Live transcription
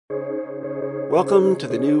Welcome to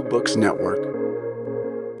the New Books Network.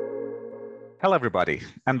 Hello, everybody,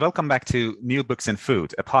 and welcome back to New Books in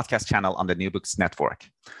Food, a podcast channel on the New Books Network.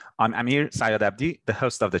 I'm Amir Sayed Abdi, the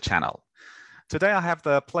host of the channel. Today, I have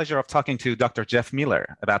the pleasure of talking to Dr. Jeff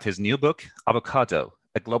Miller about his new book, Avocado,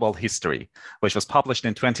 A Global History, which was published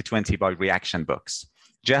in 2020 by Reaktion Books.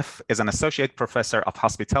 Jeff is an associate professor of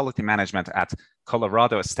hospitality management at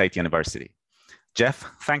Colorado State University. Jeff,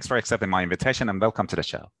 thanks for accepting my invitation and welcome to the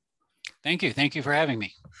show. Thank you. Thank you for having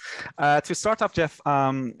me. To start off, Jeff,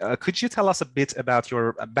 could you tell us a bit about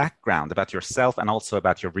your background, about yourself, and also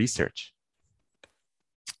about your research?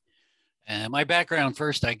 My background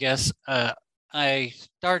first, I guess. I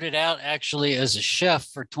started out actually as a chef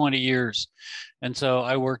for 20 years. And so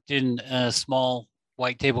I worked in small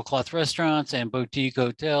white tablecloth restaurants and boutique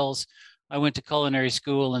hotels. I went to culinary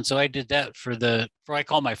school. And so I did that for what I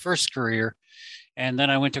call my first career. And then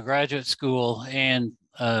I went to graduate school and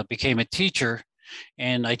became a teacher,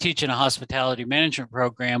 and I teach in a hospitality management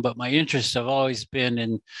program, but my interests have always been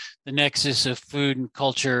in the nexus of food and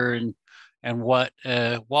culture and what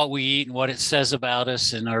we eat and what it says about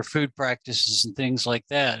us and our food practices and things like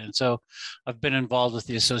that. And so I've been involved with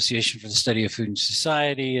the Association for the Study of Food and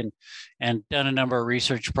Society and done a number of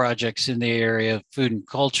research projects in the area of food and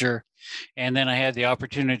culture. And then I had the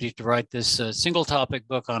opportunity to write this single topic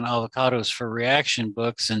book on avocados for Reaktion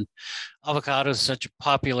Books. And avocado is such a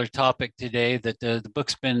popular topic today that the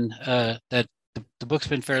book's been the book's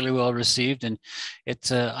been fairly well received. And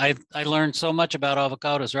it's I learned so much about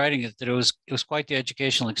avocados writing it that it was quite the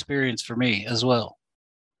educational experience for me as well.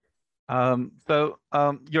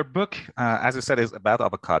 Your book, as you said, is about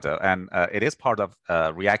avocado, and it is part of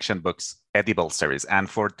Reaktion Books' Edible series. And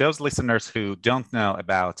for those listeners who don't know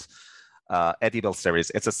about Edible series,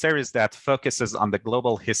 it's a series that focuses on the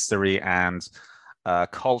global history and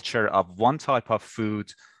culture of one type of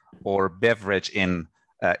food or beverage in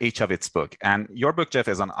each of its book. And your book, Jeff,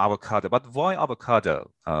 is on avocado. But why avocado?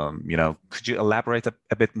 Could you elaborate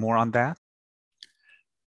a bit more on that?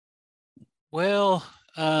 Well,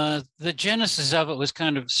 the genesis of it was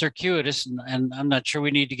kind of circuitous, and I'm not sure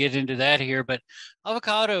we need to get into that here, but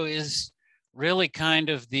avocado is really kind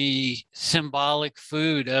of the symbolic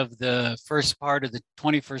food of the first part of the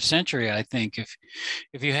 21st century, I think.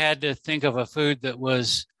 If you had to think of a food that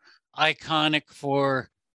was iconic for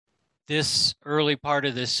this early part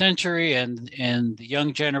of this century and the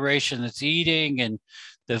young generation that's eating, and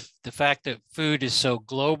the fact that food is so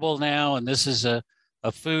global now, and this is a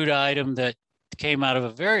food item that came out of a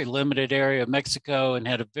very limited area of Mexico and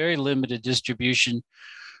had a very limited distribution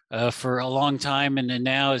for a long time, and then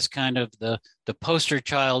now is kind of the poster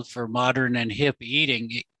child for modern and hip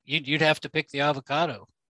eating. You'd have to pick the avocado.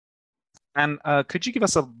 And could you give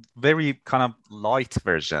us a very kind of light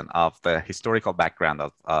version of the historical background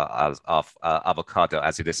of avocado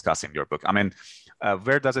as you discuss in your book? I mean,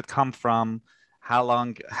 where does it come from? How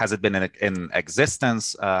long has it been in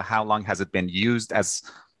existence? How long has it been used as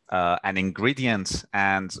an ingredient?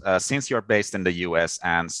 And since you're based in the US,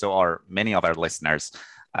 and so are many of our listeners,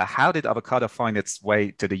 how did avocado find its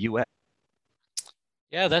way to the US?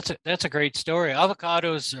 Yeah, that's a great story.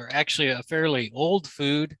 Avocados are actually a fairly old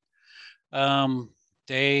food.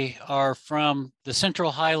 They are from the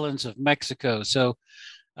central highlands of Mexico. So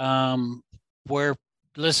where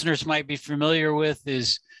listeners might be familiar with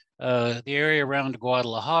is the area around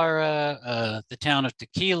Guadalajara, the town of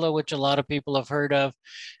Tequila, which a lot of people have heard of.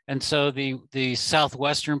 And so the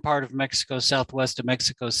southwestern part of Mexico, southwest of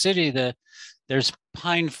Mexico City, there's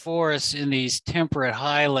pine forests in these temperate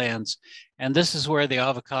highlands. And this is where the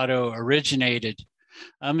avocado originated.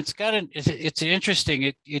 It's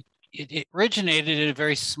interesting. It originated in a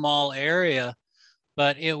very small area,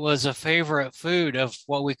 but it was a favorite food of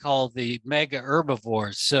what we call the mega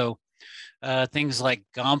herbivores. So things like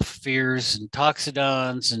gomphers and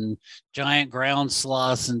toxodons and giant ground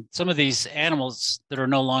sloths and some of these animals that are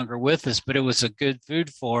no longer with us, but it was a good food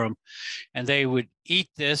for them. And they would eat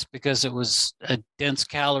this because it was a dense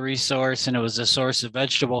calorie source and it was a source of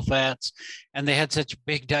vegetable fats. And they had such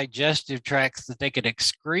big digestive tracts that they could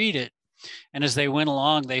excrete it. And as they went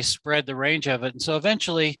along, they spread the range of it. And so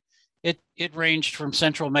eventually it ranged from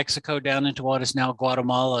central Mexico down into what is now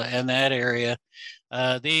Guatemala and that area.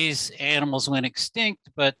 These animals went extinct,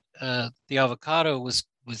 but the avocado was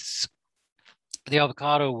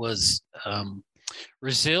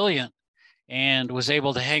resilient and was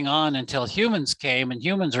able to hang on until humans came, and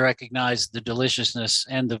humans recognized the deliciousness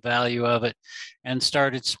and the value of it and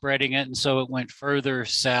started spreading it. And so it went further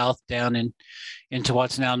south down into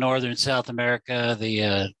what's now northern South America.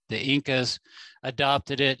 The Incas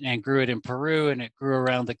adopted it and grew it in Peru, and it grew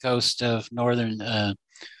around the coast of northern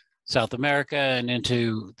South America and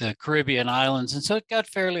into the Caribbean islands. And so it got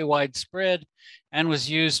fairly widespread and was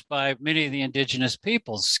used by many of the indigenous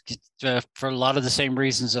peoples for a lot of the same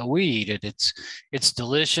reasons that we eat it. It's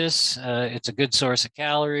delicious. It's a good source of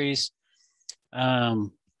calories.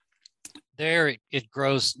 It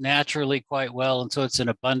grows naturally quite well, and so it's an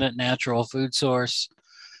abundant natural food source.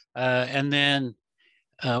 And then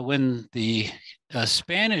when the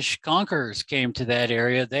Spanish conquerors came to that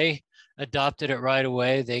area, they adopted it right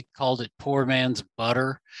away. They called it poor man's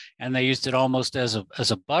butter, and they used it almost as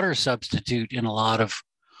a butter substitute in a lot of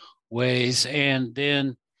ways. And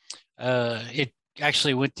then it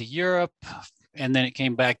actually went to Europe, and then it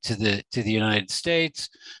came back to the United States.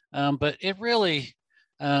 But it really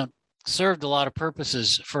served a lot of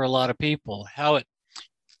purposes for a lot of people. How it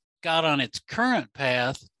got on its current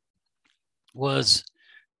path was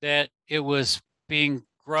that it was being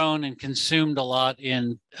grown and consumed a lot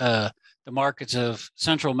in the markets of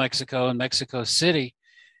central Mexico and Mexico City.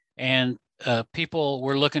 And people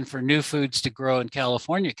were looking for new foods to grow in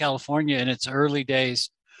California. California in its early days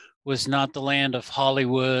was not the land of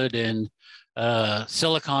Hollywood and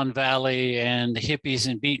Silicon Valley and the hippies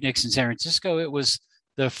and beatniks in San Francisco. It was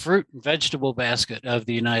the fruit and vegetable basket of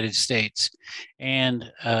the United States.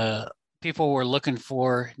 And people were looking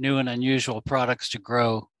for new and unusual products to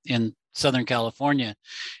grow in Southern California.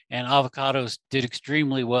 And avocados did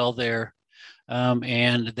extremely well there.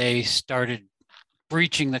 And they started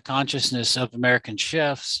breaching the consciousness of American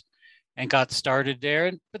chefs and got started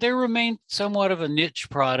there. But they remained somewhat of a niche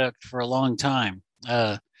product for a long time.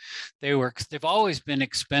 They've always been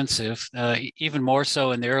expensive, even more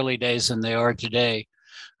so in the early days than they are today.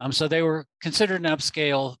 So they were considered an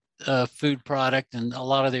upscale food product, and a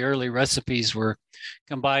lot of the early recipes were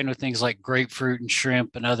combined with things like grapefruit and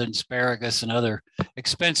shrimp and other asparagus and other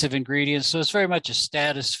expensive ingredients. So it's very much a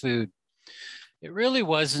status food. It really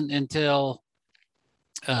wasn't until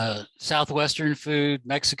Southwestern food,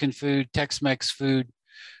 Mexican food, Tex-Mex food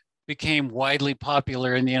became widely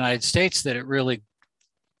popular in the United States that it really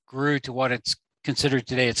grew to what it's considered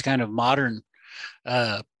today. It's kind of modern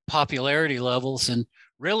popularity levels. And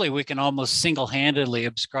really, we can almost single-handedly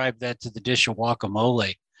ascribe that to the dish of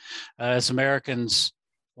guacamole. As Americans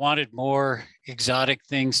wanted more exotic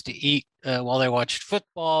things to eat while they watched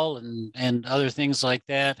football and other things like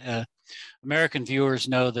that, American viewers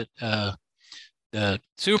know that the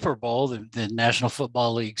Super Bowl, the National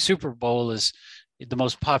Football League Super Bowl, is the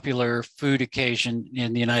most popular food occasion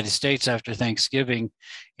in the United States after Thanksgiving.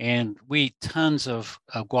 And we eat tons of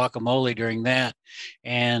guacamole during that.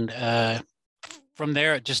 And from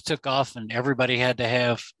there, it just took off and everybody had to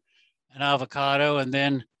have an avocado. And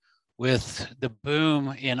then with the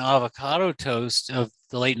boom in avocado toast of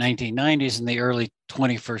the late 1990s and the early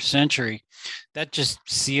 21st century, that just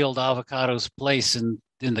sealed avocado's place in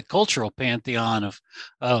the cultural pantheon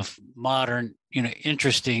of modern,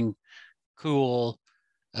 interesting, cool,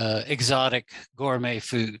 exotic gourmet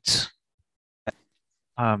foods.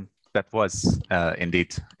 That was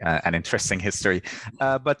indeed an interesting history.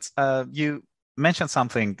 But you mentioned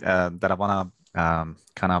something that I want to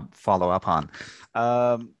kind of follow up on.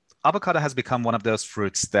 Avocado has become one of those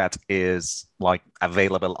fruits that is like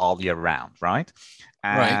available all year round, right?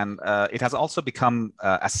 And it has also become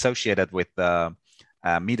associated with the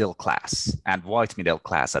middle class and white middle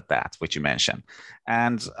class at that, which you mentioned.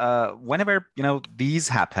 And whenever these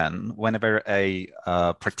happen, whenever a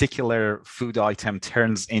particular food item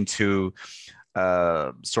turns into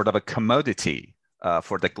sort of a commodity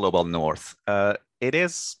for the global north, it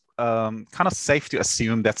is kind of safe to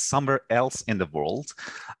assume that somewhere else in the world,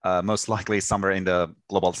 most likely somewhere in the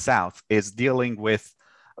global south, is dealing with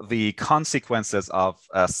the consequences of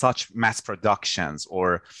such mass productions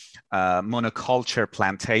or monoculture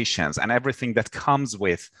plantations and everything that comes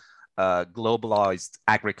with globalized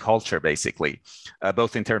agriculture, basically,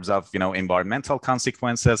 both in terms of environmental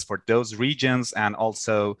consequences for those regions and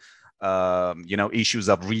also issues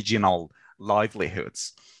of regional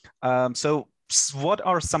livelihoods. So what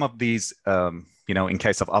are some of these, in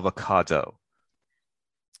case of avocado?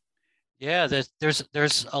 Yeah,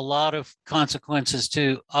 there's a lot of consequences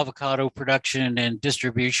to avocado production and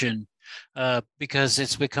distribution because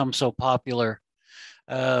it's become so popular.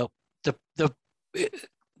 The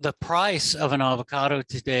price of an avocado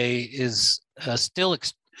today is still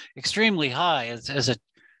extremely high as a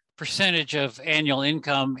percentage of annual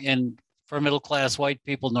income for middle-class white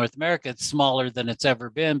people in North America. It's smaller than it's ever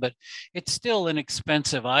been, but it's still an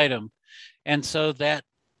expensive item. And so that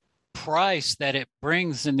price that it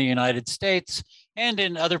brings in the United States and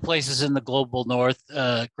in other places in the global north,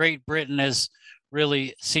 Great Britain has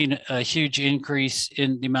really seen a huge increase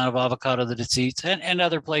in the amount of avocado that it eats, and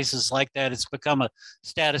other places like that. It's become a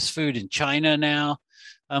status food in China now.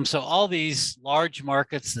 So all these large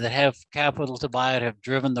markets that have capital to buy it have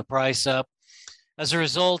driven the price up. As a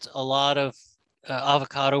result, a lot of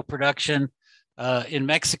avocado production in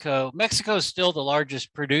Mexico. Mexico is still the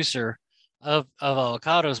largest producer of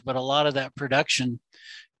avocados, but a lot of that production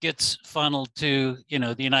gets funneled to,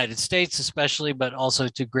 the United States especially, but also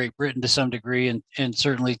to Great Britain to some degree, and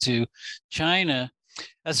certainly to China.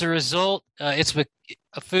 As a result, it's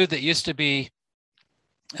a food that used to be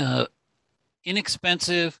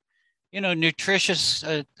inexpensive, nutritious.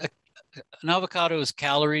 An avocado is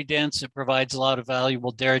calorie dense. It provides a lot of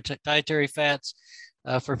valuable dietary fats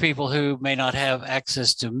for people who may not have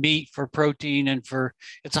access to meat for protein, and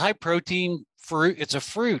it's a high protein fruit. It's a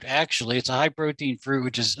fruit, actually. It's a high protein fruit,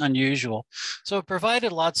 which is unusual. So it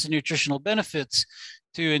provided lots of nutritional benefits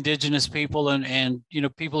to indigenous people and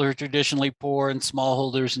people who are traditionally poor and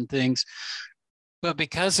smallholders and things. But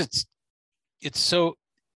because it's so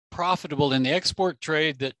profitable in the export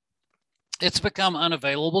trade that it's become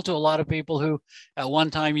unavailable to a lot of people who at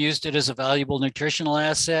one time used it as a valuable nutritional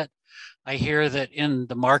asset. I hear that in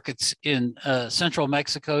the markets in central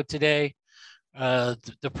Mexico today,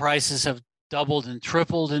 the prices have doubled and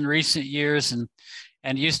tripled in recent years,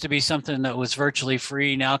 and used to be something that was virtually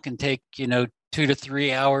free now can take 2 to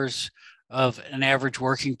 3 hours of an average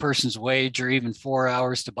working person's wage, or even 4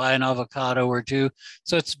 hours to buy an avocado or two.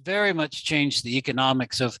 So it's very much changed the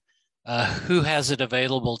economics of who has it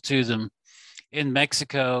available to them. In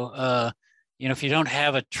Mexico, if you don't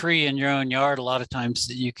have a tree in your own yard, a lot of times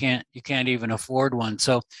you can't even afford one.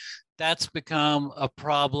 So that's become a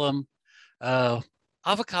problem.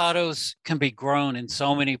 Avocados can be grown in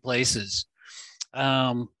so many places,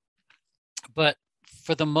 but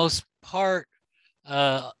for the most part,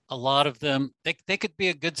 a lot of them they could be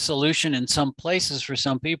a good solution in some places for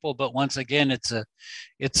some people. But once again, it's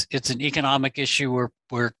an economic issue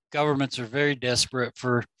where governments are very desperate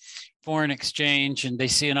for foreign exchange, and they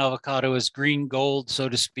see an avocado as green gold, so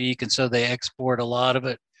to speak, and so they export a lot of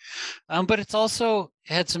it. But it's also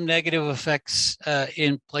had some negative effects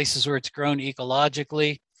in places where it's grown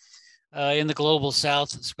ecologically, in the global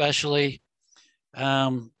south especially.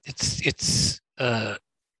 Avocados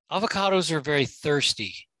are very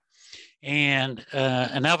thirsty, and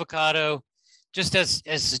an avocado, just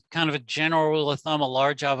as kind of a general rule of thumb, a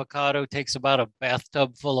large avocado takes about a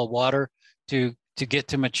bathtub full of water to get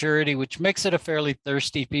to maturity, which makes it a fairly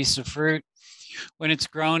thirsty piece of fruit. When it's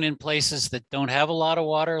grown in places that don't have a lot of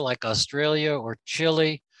water, like Australia or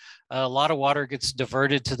Chile, a lot of water gets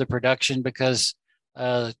diverted to the production because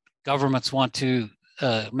governments want to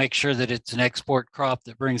make sure that it's an export crop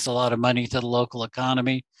that brings a lot of money to the local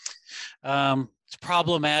economy. It's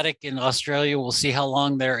problematic in Australia. We'll see how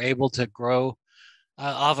long they're able to grow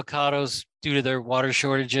avocados due to their water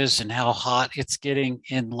shortages and how hot it's getting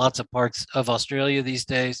in lots of parts of Australia these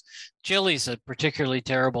days. Chile's a particularly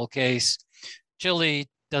terrible case. Chile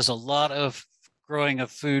does a lot of growing of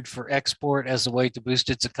food for export as a way to boost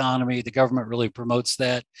its economy. The government really promotes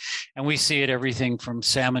that. And we see it everything from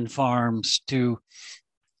salmon farms to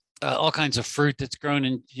all kinds of fruit that's grown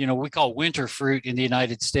in, we call winter fruit in the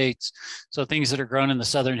United States. So things that are grown in the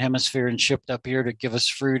Southern Hemisphere and shipped up here to give us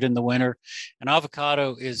fruit in the winter. And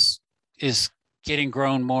avocado is getting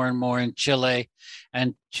grown more and more in Chile.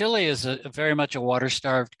 And Chile is a very much a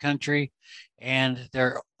water-starved country. And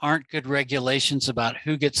there aren't good regulations about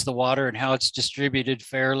who gets the water and how it's distributed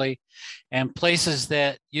fairly. And places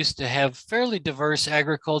that used to have fairly diverse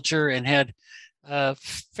agriculture and had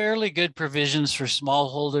fairly good provisions for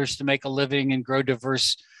smallholders to make a living and grow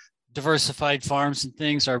diversified farms and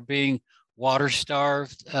things are being water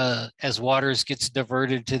starved as waters gets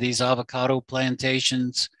diverted to these avocado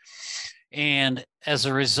plantations. And as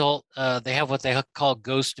a result, they have what they call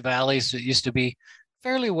ghost valleys. It used to be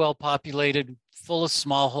fairly well populated, full of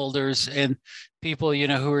smallholders and people,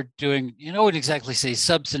 who are doing, I wouldn't exactly say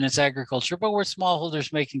subsistence agriculture, but we're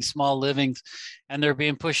smallholders making small livings, and they're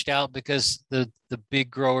being pushed out because the big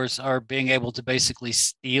growers are being able to basically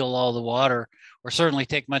steal all the water, or certainly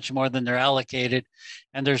take much more than they're allocated.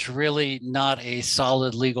 And there's really not a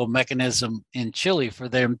solid legal mechanism in Chile for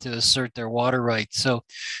them to assert their water rights. So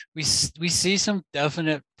we see some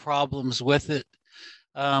definite problems with it.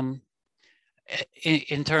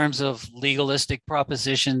 In terms of legalistic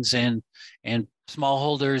propositions and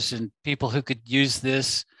smallholders and people who could use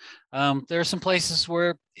this, there are some places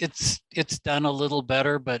where it's done a little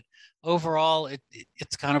better, but overall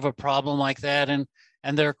it's kind of a problem like that, and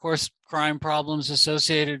there are of course crime problems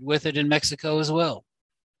associated with it in Mexico as well.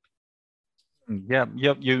 Yeah,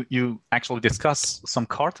 you actually discuss some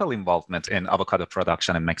cartel involvement in avocado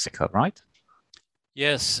production in Mexico, right?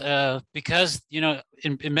 Yes, because in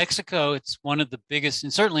Mexico, it's one of the biggest,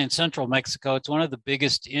 and certainly in central Mexico, it's one of the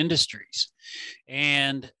biggest industries,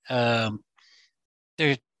 and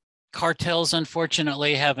their cartels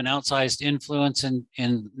unfortunately have an outsized influence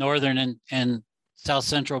in northern and south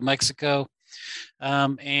central Mexico,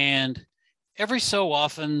 and every so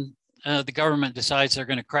often. The government decides they're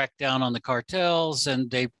going to crack down on the cartels, and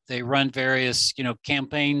they run various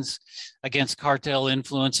campaigns against cartel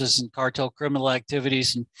influences and cartel criminal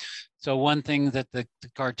activities. And so one thing that the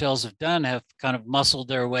cartels have done have kind of muscled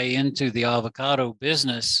their way into the avocado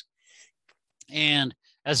business, and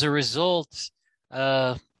as a result,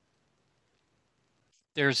 uh,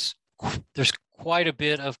 there's quite a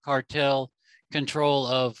bit of cartel control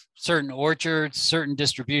of certain orchards, certain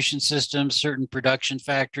distribution systems, certain production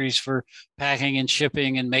factories for packing and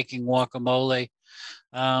shipping and making guacamole.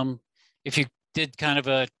 If you did kind of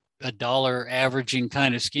a dollar averaging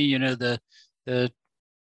kind of scheme, the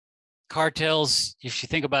cartels, if you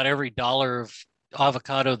think about every dollar of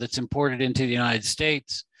avocado that's imported into the United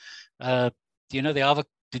States, the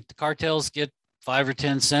cartels get 5 or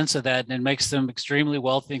 10 cents of that, and it makes them extremely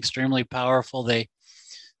wealthy, extremely powerful. They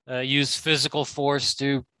use physical force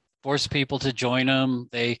to force people to join them.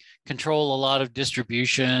 They control a lot of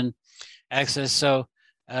distribution access. So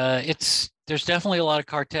there's definitely a lot of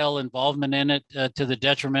cartel involvement in it, to the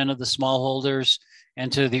detriment of the smallholders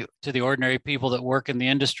and to the ordinary people that work in the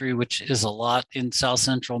industry, which is a lot in South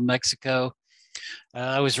Central Mexico.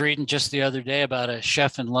 I was reading just the other day about a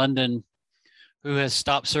chef in London who has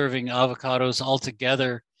stopped serving avocados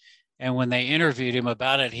altogether. And when they interviewed him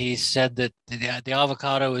about it, he said that the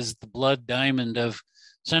avocado is the blood diamond of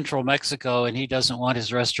central Mexico, and he doesn't want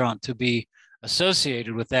his restaurant to be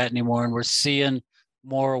associated with that anymore. And we're seeing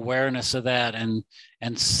more awareness of that, and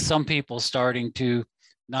some people starting to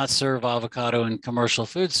not serve avocado in commercial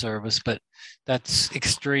food service. But that's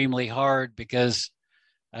extremely hard because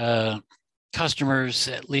customers,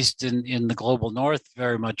 at least in the global north,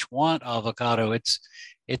 very much want avocado. It's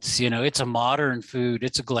a modern food.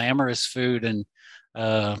 It's a glamorous food, and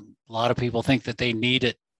a lot of people think that they need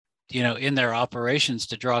it, in their operations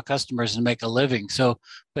to draw customers and make a living. So,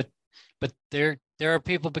 but there are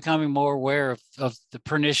people becoming more aware of the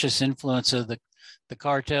pernicious influence of the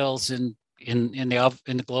cartels in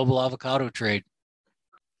the global avocado trade.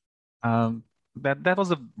 That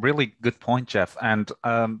was a really good point, Jeff. And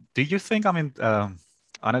do you think,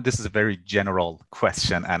 I know this is a very general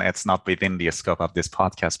question and it's not within the scope of this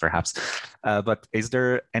podcast, perhaps, but is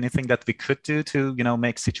there anything that we could do to,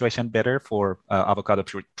 make situation better for avocado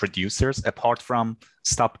producers apart from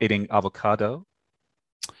stop eating avocado?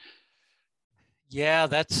 Yeah,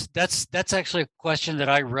 that's actually a question that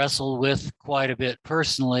I wrestle with quite a bit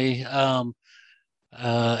personally. I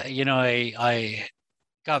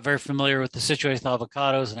got very familiar with the situation with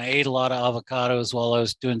avocados, and I ate a lot of avocados while I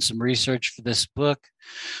was doing some research for this book.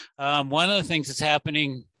 One of the things that's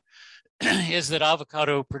happening is that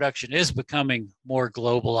avocado production is becoming more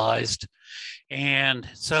globalized. And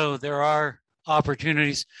so there are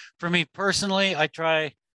opportunities. For me personally,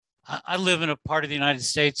 I live in a part of the United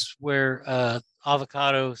States where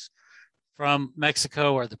avocados from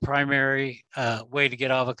Mexico are the primary way to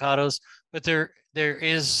get avocados, but there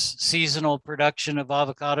is seasonal production of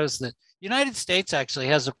avocados. That United States actually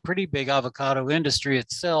has a pretty big avocado industry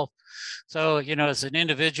itself. So, as an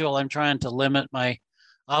individual, I'm trying to limit my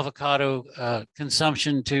avocado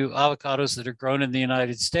consumption to avocados that are grown in the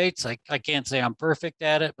United States. I can't say I'm perfect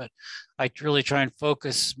at it, but I really try and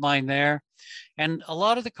focus mine there. And a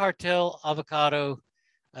lot of the cartel avocado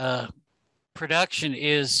production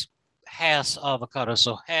is Hass avocado.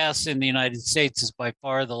 So Hass in the United States is by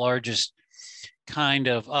far the largest kind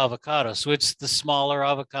of avocado. So it's the smaller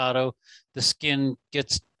avocado. The skin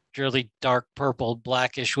gets really dark purple,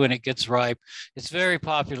 blackish when it gets ripe. It's very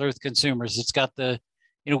popular with consumers. It's got this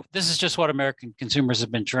is just what American consumers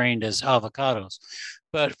have been trained as avocados.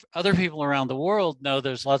 But other people around the world know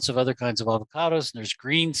there's lots of other kinds of avocados. There's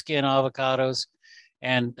green skin avocados.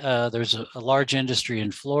 And there's a large industry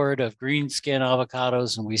in Florida of green skin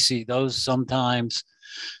avocados, and we see those sometimes.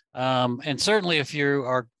 And certainly if you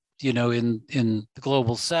are, in the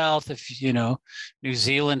global South, if, New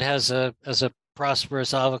Zealand has a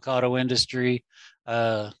prosperous avocado industry.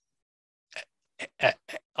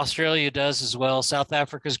 Australia does as well. South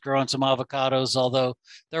Africa's growing some avocados, although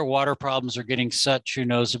their water problems are getting such, who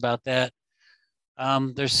knows about that.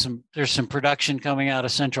 There's some production coming out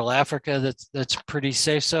of Central Africa that's pretty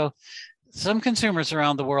safe. So some consumers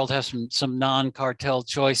around the world have some non-cartel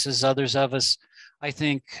choices. Others of us, I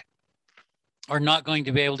think, are not going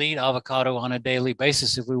to be able to eat avocado on a daily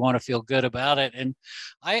basis if we want to feel good about it. And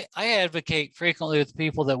I advocate frequently with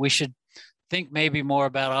people that we should think maybe more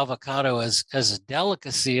about avocado as a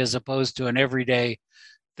delicacy as opposed to an everyday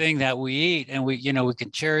thing that we eat. And we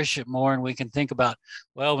can cherish it more, and we can think about,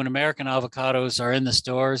 well, when American avocados are in the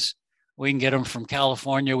stores, we can get them from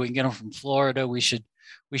California, we can get them from Florida. We should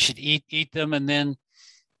eat them. And then,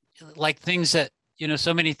 like, things that,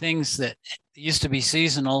 so many things that used to be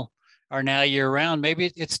seasonal are now year round.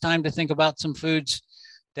 Maybe it's time to think about some foods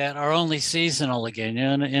that are only seasonal again.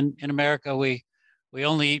 In America, we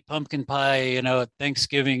only eat pumpkin pie, at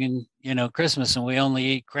Thanksgiving and, Christmas, and we only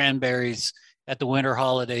eat cranberries at the winter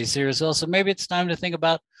holidays here as well. So maybe it's time to think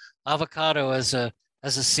about avocado as a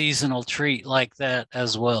seasonal treat like that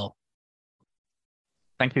as well.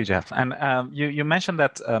 Thank you, Jeff. And you mentioned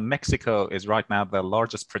that Mexico is right now the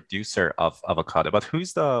largest producer of avocado, but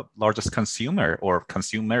who's the largest consumer or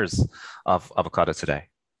consumers of avocado today?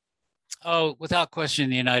 Oh, without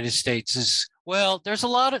question, the United States is. Well, there's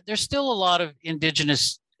still a lot of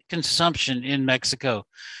indigenous consumption in Mexico.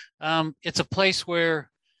 It's a place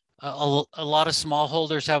where a lot of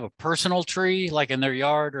smallholders have a personal tree, like in their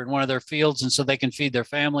yard or in one of their fields, and so they can feed their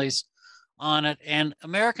families on it. And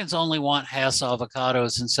Americans only want Hass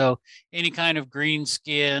avocados, and so any kind of green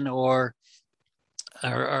skin or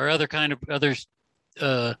other kind of other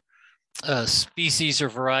species or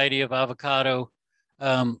variety of avocado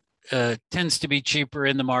tends to be cheaper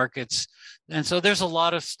in the markets. And so there's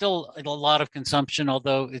still a lot of consumption,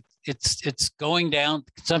 although it's going down.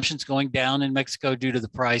 Consumption's going down in Mexico due to the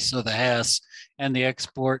price of the Hass and the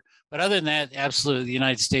export. But other than that, absolutely, the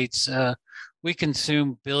United States, we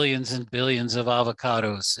consume billions and billions of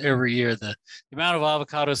avocados every year. The amount of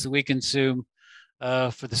avocados that we consume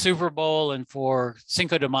for the Super Bowl and for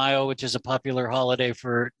Cinco de Mayo, which is a popular holiday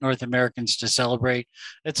for North Americans to celebrate,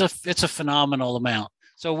 it's a phenomenal amount.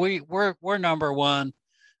 So we're number one.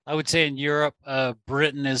 I would say in Europe,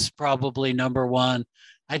 Britain is probably number one.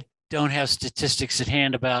 I don't have statistics at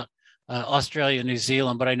hand about Australia and New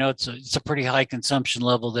Zealand, but I know it's a pretty high consumption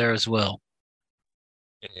level there as well.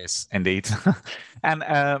 It is indeed. And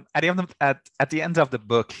at the end of the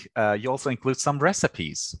book, you also include some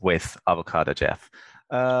recipes with avocado, Jeff.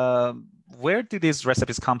 Where do these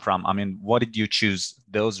recipes come from? I mean, what did you choose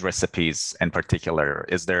those recipes in particular?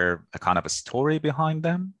 Is there a kind of a story behind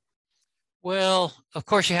them? Well, of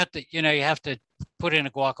course you have to put in a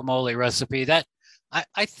guacamole recipe. That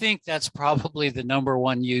I think that's probably the number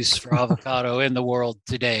one use for avocado in the world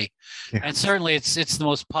today. Yeah. And certainly it's the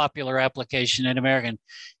most popular application in American.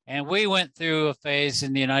 And we went through a phase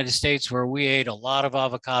in the United States where we ate a lot of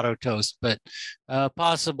avocado toast, but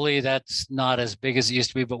possibly that's not as big as it used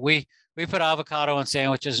to be. But we put avocado on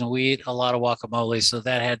sandwiches and we eat a lot of guacamole, so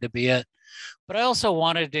that had to be it. But I also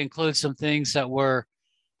wanted to include some things that were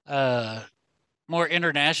more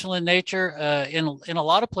international in nature. In a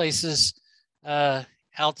lot of places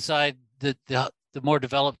outside the more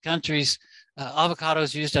developed countries, avocado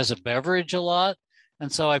is used as a beverage a lot.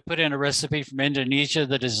 And so I put in a recipe from Indonesia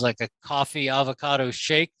that is like a coffee avocado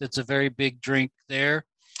shake. That's a very big drink there.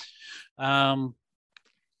 One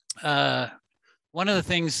of the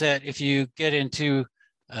things that if you get into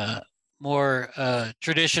more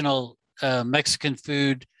traditional Mexican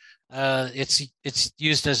food, it's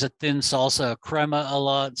used as a thin salsa, crema a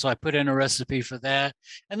lot. So I put in a recipe for that.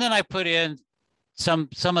 And then I put in some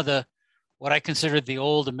of the, what I consider the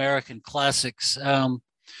old American classics. One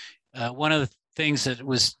of the things that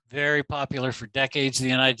was very popular for decades in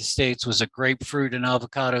the United States was a grapefruit and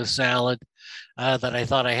avocado salad that I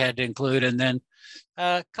thought I had to include. And then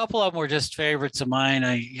a couple of them were just favorites of mine.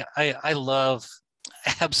 I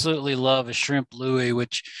absolutely love a shrimp Louis,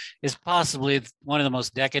 which is possibly one of the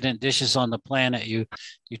most decadent dishes on the planet. You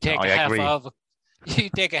take you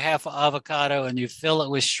take a half avocado and you fill it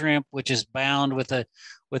with shrimp, which is bound with a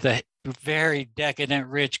very decadent,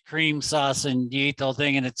 rich cream sauce, and you eat the whole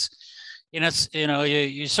thing. And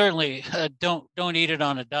you certainly don't eat it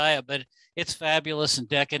on a diet, but it's fabulous and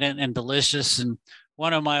decadent and delicious, and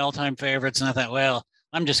one of my all-time favorites. And I thought, well,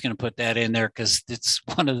 I'm just going to put that in there because it's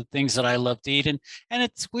one of the things that I love to eat, and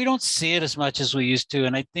we don't see it as much as we used to.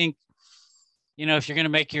 And I think, if you're going to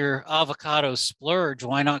make your avocado splurge,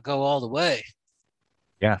 why not go all the way?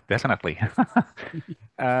 Yeah, definitely.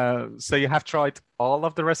 So you have tried all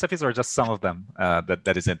of the recipes, or just some of them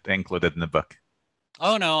that isn't included in the book?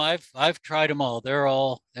 Oh no, I've tried them all. They're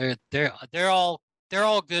all good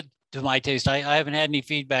to my taste. I haven't had any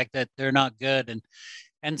feedback that they're not good,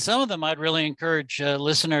 and some of them I'd really encourage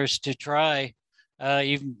listeners to try.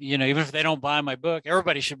 Even if they don't buy my book,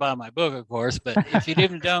 everybody should buy my book, of course. But if you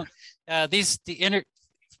even don't,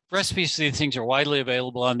 recipes for these things are widely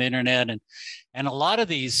available on the internet, and a lot of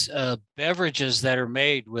these beverages that are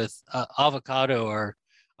made with avocado are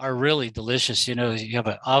really delicious. You know, you have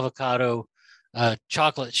an avocado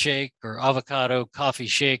chocolate shake or avocado coffee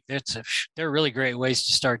shake. They're really great ways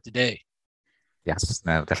to start the day. Yes,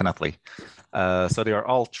 no, definitely. So they are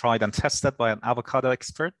all tried and tested by an avocado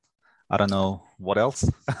expert. I don't know what else.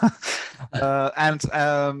 And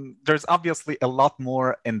there's obviously a lot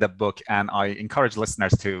more in the book, and I encourage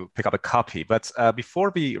listeners to pick up a copy. But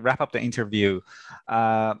before we wrap up the interview,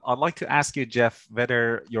 I'd like to ask you, Jeff,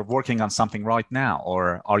 whether you're working on something right now,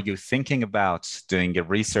 or are you thinking about doing a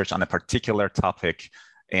research on a particular topic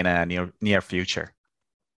in a near future?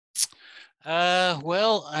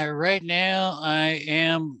 Well, right now I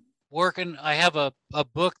am working. I have a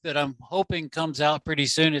book that I'm hoping comes out pretty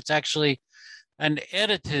soon. It's actually an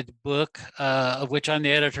edited book, of which I'm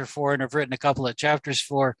the editor for, and I've written a couple of chapters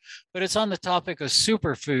for, but it's on the topic of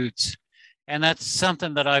superfoods. And that's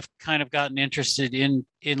something that I've kind of gotten interested in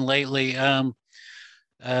lately. You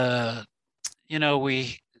know,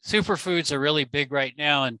 superfoods are really big right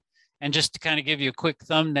now. And just to kind of give you a quick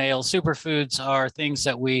thumbnail, superfoods are things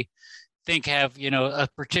that we think have, you know, a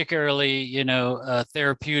particularly, you know,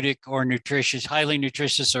 therapeutic or nutritious, highly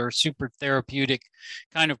nutritious or super therapeutic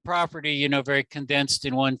kind of property, you know, very condensed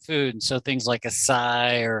in one food. And so things like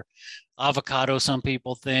acai or avocado, some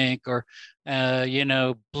people think, or, you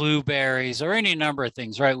know, blueberries or any number of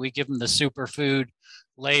things, right? We give them the superfood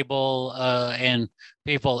label, and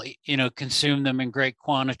people, you know, consume them in great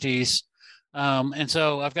quantities. And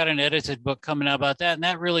so I've got an edited book coming out about that. And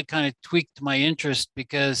that really kind of tweaked my interest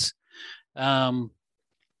because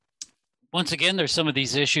once again, there's some of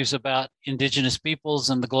these issues about indigenous peoples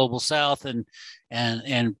in the global south and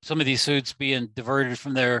some of these foods being diverted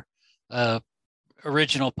from their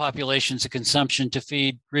original populations of consumption to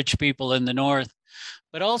feed rich people in the north.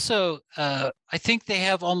 But also, I think they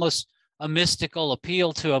have almost a mystical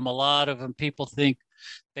appeal to them. A lot of them, people think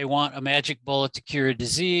they want a magic bullet to cure a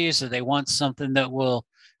disease, or they want something that will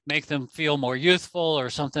make them feel more youthful, or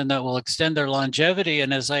something that will extend their longevity.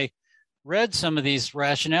 And as I read some of these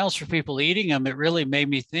rationales for people eating them, it really made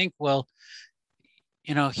me think, well,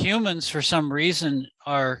 you know, humans for some reason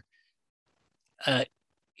are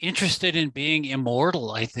interested in being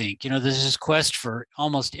immortal. I think, you know, there's this quest for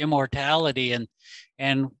almost immortality,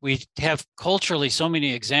 and we have culturally so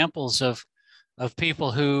many examples of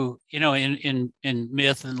people who, you know, in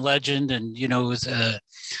myth and legend, and, you know, the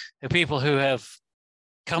people who have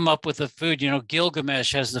come up with the food. You know,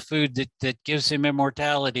 Gilgamesh has the food that gives him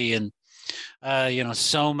immortality, and you know,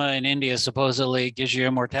 soma in India supposedly gives you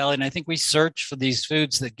immortality. And I think we search for these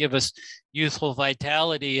foods that give us youthful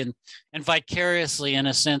vitality and vicariously, in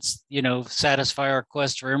a sense, you know, satisfy our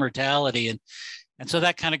quest for immortality. And so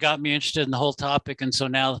that kind of got me interested in the whole topic. And so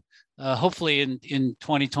now, hopefully in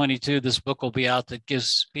 2022, this book will be out that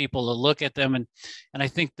gives people a look at them. And I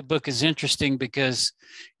think the book is interesting because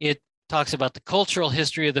it talks about the cultural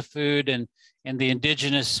history of the food and the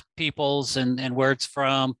indigenous peoples and where it's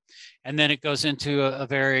from. And then it goes into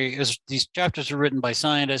these chapters are written by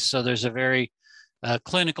scientists. So there's a very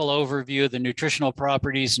clinical overview of the nutritional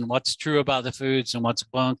properties and what's true about the foods and what's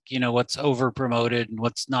bunk, you know, what's over promoted and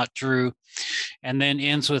what's not true. And then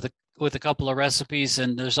ends with a couple of recipes.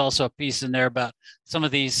 And there's also a piece in there about some of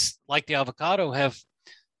these, like the avocado, have,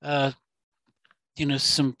 you know,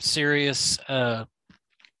 some serious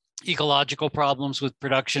ecological problems with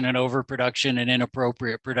production and overproduction and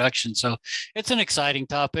inappropriate production. So it's an exciting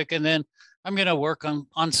topic. And then I'm going to work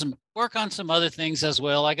on some other things as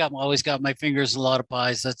well. Always got my fingers in a lot of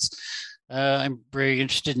pies. I'm very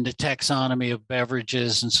interested in the taxonomy of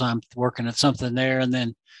beverages. And so I'm working at something there. And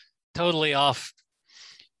then totally off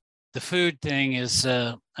the food thing is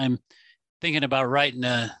I'm thinking about writing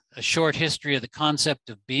a short history of the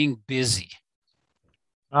concept of being busy.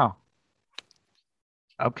 Oh,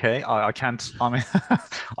 okay. I can't, I mean,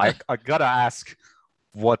 I gotta ask,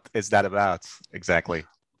 what is that about exactly?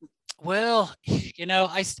 Well, you know,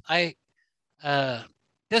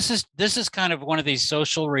 this is kind of one of these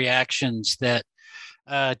social reactions that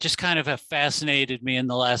just kind of have fascinated me in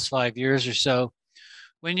the last 5 years or so.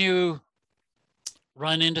 When you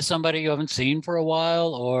run into somebody you haven't seen for a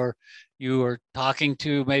while, or you are talking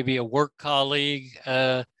to maybe a work colleague,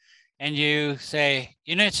 and you say,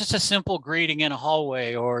 you know, it's just a simple greeting in a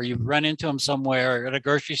hallway, or you run into them somewhere at a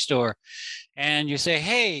grocery store, and you say,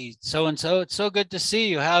 hey, so-and-so, it's so good to see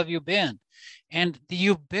you. How have you been? And the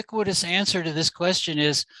ubiquitous answer to this question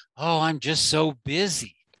is, oh, I'm just so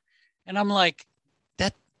busy. And I'm like,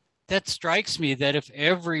 that strikes me that if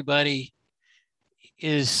everybody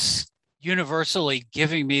is universally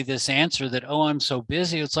giving me this answer that, oh, I'm so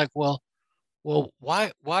busy. It's like, well,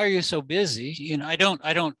 why are you so busy? You know, I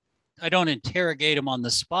don't interrogate them on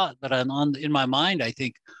the spot, but in my mind, I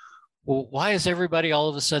think, well, why is everybody all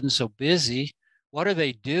of a sudden so busy? What are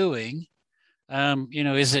they doing? You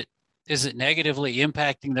know, is it negatively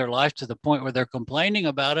impacting their life to the point where they're complaining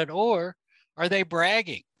about it, or are they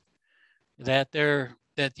bragging that they're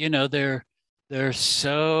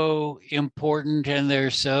so important and they're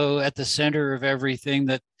so at the center of everything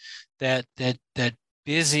that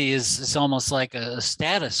busy is almost like a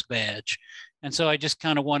status badge. And so I just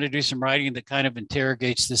kind of want to do some writing that kind of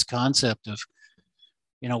interrogates this concept of,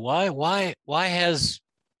 you know, why has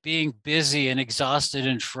being busy and exhausted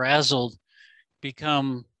and frazzled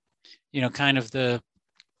become, you know, kind of the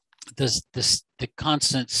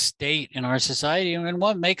constant state in our society, and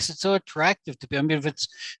what makes it so attractive to be. I mean, if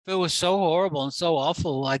it was so horrible and so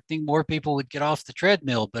awful, I think more people would get off the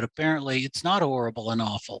treadmill, but apparently it's not horrible and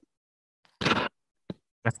awful.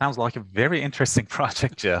 That sounds like a very interesting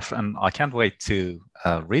project, Jeff, and I can't wait to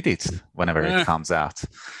read it whenever it comes out.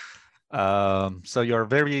 So you're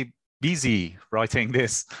very busy writing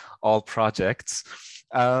this all projects.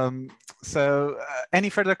 So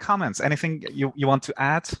any further comments? Anything you want to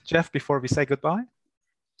add, Jeff, before we say goodbye?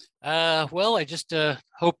 Well, I just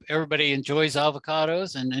hope everybody enjoys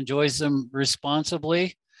avocados and enjoys them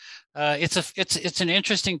responsibly. It's an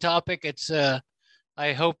interesting topic.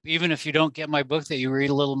 I hope even if you don't get my book that you read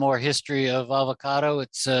a little more history of avocado.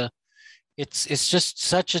 It's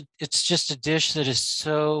just a dish that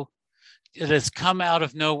it has come out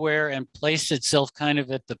of nowhere and placed itself kind of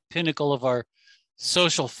at the pinnacle of our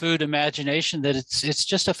social food imagination, that it's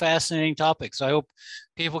just a fascinating topic. So I hope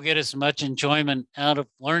people get as much enjoyment out of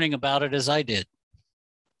learning about it as I did.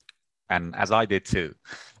 And as I did too.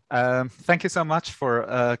 Thank you so much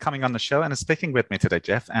for coming on the show and speaking with me today,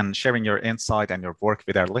 Jeff, and sharing your insight and your work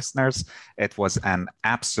with our listeners. It was an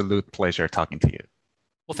absolute pleasure talking to you.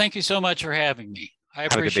 Well, thank you so much for having me. I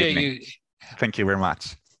appreciate you. Thank you very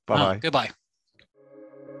much. Bye-bye. Goodbye.